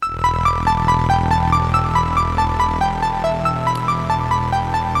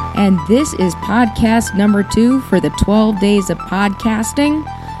and this is podcast number 2 for the 12 Days of Podcasting.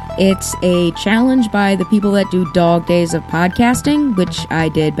 It's a challenge by the people that do Dog Days of Podcasting, which I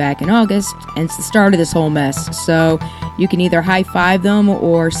did back in August, and it's the start of this whole mess. So you can either high-five them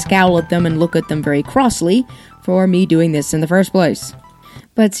or scowl at them and look at them very crossly for me doing this in the first place.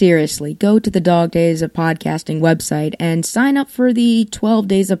 But seriously, go to the Dog Days of Podcasting website and sign up for the 12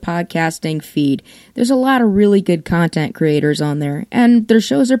 Days of Podcasting feed. There's a lot of really good content creators on there, and their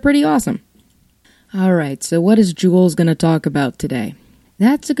shows are pretty awesome. Alright, so what is Jules going to talk about today?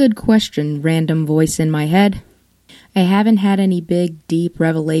 That's a good question, random voice in my head. I haven't had any big, deep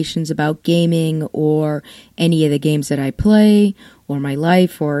revelations about gaming or any of the games that I play, or my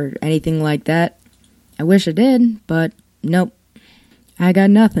life, or anything like that. I wish I did, but nope. I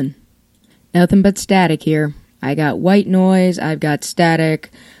got nothing. Nothing but static here. I got white noise, I've got static,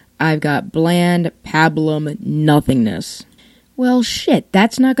 I've got bland, pablum nothingness. Well, shit,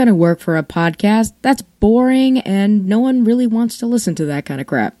 that's not going to work for a podcast. That's boring, and no one really wants to listen to that kind of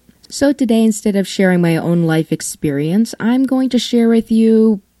crap. So today, instead of sharing my own life experience, I'm going to share with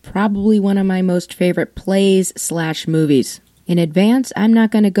you probably one of my most favorite plays/movies. In advance, I'm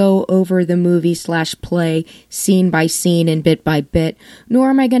not going to go over the movie/play scene by scene and bit by bit, nor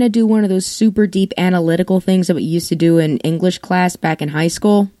am I going to do one of those super deep analytical things that we used to do in English class back in high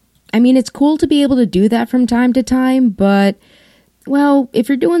school. I mean, it's cool to be able to do that from time to time, but, well, if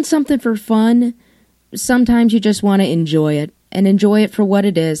you're doing something for fun, sometimes you just want to enjoy it, and enjoy it for what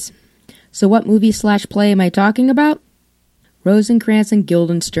it is. So what movie/play am I talking about? Rosencrantz and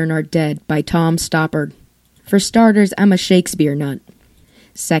Guildenstern Are Dead by Tom Stoppard. For starters, I'm a Shakespeare nut.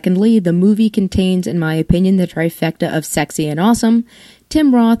 Secondly, the movie contains, in my opinion, the trifecta of sexy and awesome: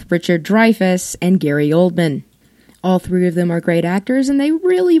 Tim Roth, Richard Dreyfuss, and Gary Oldman. All three of them are great actors, and they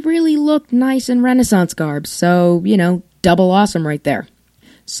really, really look nice in Renaissance garb, so, double awesome right there.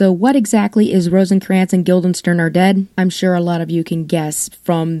 So what exactly is Rosencrantz and Guildenstern Are Dead? I'm sure a lot of you can guess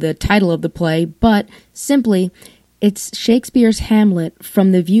from the title of the play, but simply, it's Shakespeare's Hamlet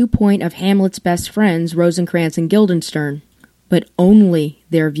from the viewpoint of Hamlet's best friends, Rosencrantz and Guildenstern, but only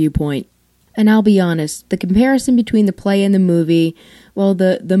their viewpoint. And I'll be honest, the comparison between the play and the movie, well,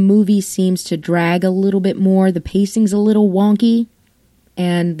 the movie seems to drag a little bit more, the pacing's a little wonky,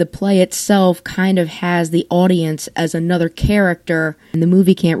 and the play itself kind of has the audience as another character, and the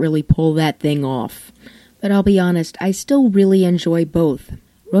movie can't really pull that thing off. But I'll be honest, I still really enjoy both.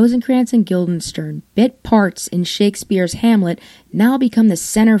 Rosencrantz and Guildenstern, bit parts in Shakespeare's Hamlet, now become the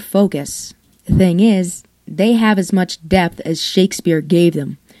center focus. The thing is, they have as much depth as Shakespeare gave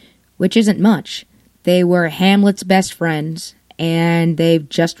them, which isn't much. They were Hamlet's best friends, and they've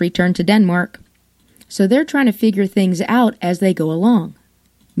just returned to Denmark. So they're trying to figure things out as they go along.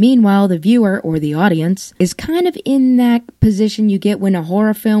 Meanwhile, the viewer, or the audience, is kind of in that position you get when a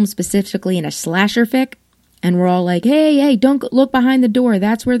horror film, specifically in a slasher fic, and we're all like, hey, don't look behind the door,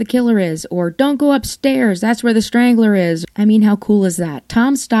 that's where the killer is. Or don't go upstairs, that's where the strangler is. I mean, how cool is that?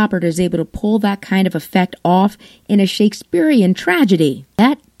 Tom Stoppard is able to pull that kind of effect off in a Shakespearean tragedy.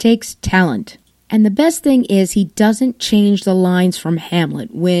 That takes talent. And the best thing is he doesn't change the lines from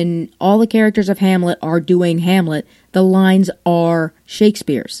Hamlet. When all the characters of Hamlet are doing Hamlet, the lines are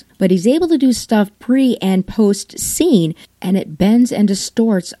Shakespeare's. But he's able to do stuff pre and post scene, and it bends and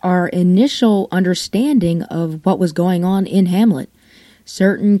distorts our initial understanding of what was going on in Hamlet.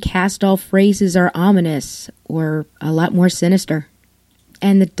 Certain cast-off phrases are ominous, or a lot more sinister.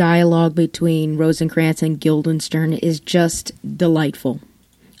 And the dialogue between Rosencrantz and Guildenstern is just delightful.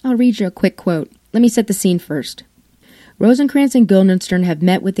 I'll read you a quick quote. Let me set the scene first. Rosencrantz and Guildenstern have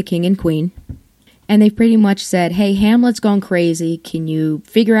met with the king and queen, and they've pretty much said, hey, Hamlet's gone crazy. Can you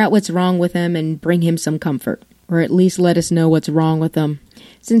figure out what's wrong with him and bring him some comfort? Or at least let us know what's wrong with him.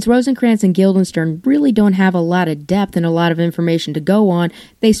 Since Rosencrantz and Guildenstern really don't have a lot of depth and a lot of information to go on,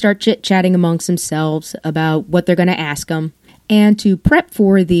 they start chit-chatting amongst themselves about what they're going to ask him. And to prep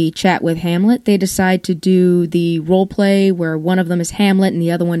for the chat with Hamlet, they decide to do the role play where one of them is Hamlet and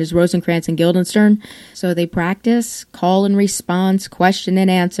the other one is Rosencrantz and Guildenstern. So they practice, call and response, question and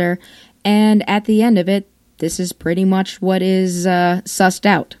answer, and at the end of it, this is pretty much what is sussed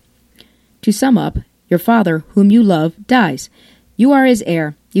out. To sum up, your father, whom you love, dies. You are his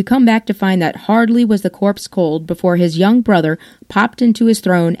heir. You come back to find that hardly was the corpse cold before his young brother popped into his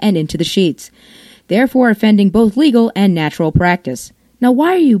throne and into the sheets, therefore offending both legal and natural practice. Now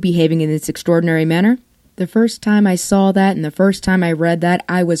why are you behaving in this extraordinary manner? The first time I saw that and the first time I read that,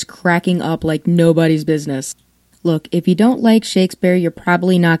 I was cracking up like nobody's business. Look, if you don't like Shakespeare, you're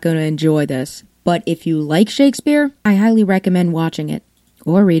probably not going to enjoy this. But if you like Shakespeare, I highly recommend watching it,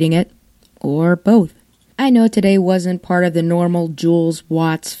 or reading it, or both. I know today wasn't part of the normal Jules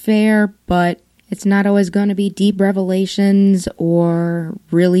Watts fare, but it's not always going to be deep revelations or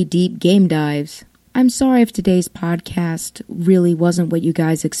really deep game dives. I'm sorry if today's podcast really wasn't what you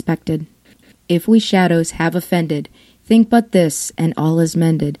guys expected. If we shadows have offended, think but this, and all is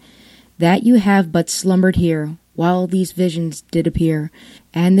mended, that you have but slumbered here, while these visions did appear,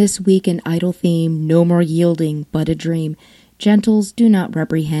 and this weak and idle theme no more yielding but a dream. Gentles, do not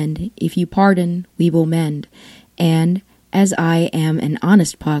reprehend, if you pardon, we will mend, and, as I am an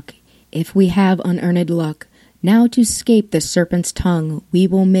honest puck, if we have unearned luck, now to scape the serpent's tongue, we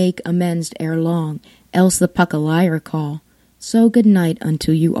will make amends ere long, else the puck a liar call. So good night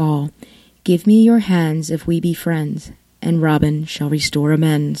unto you all. Give me your hands if we be friends, and Robin shall restore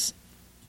amends.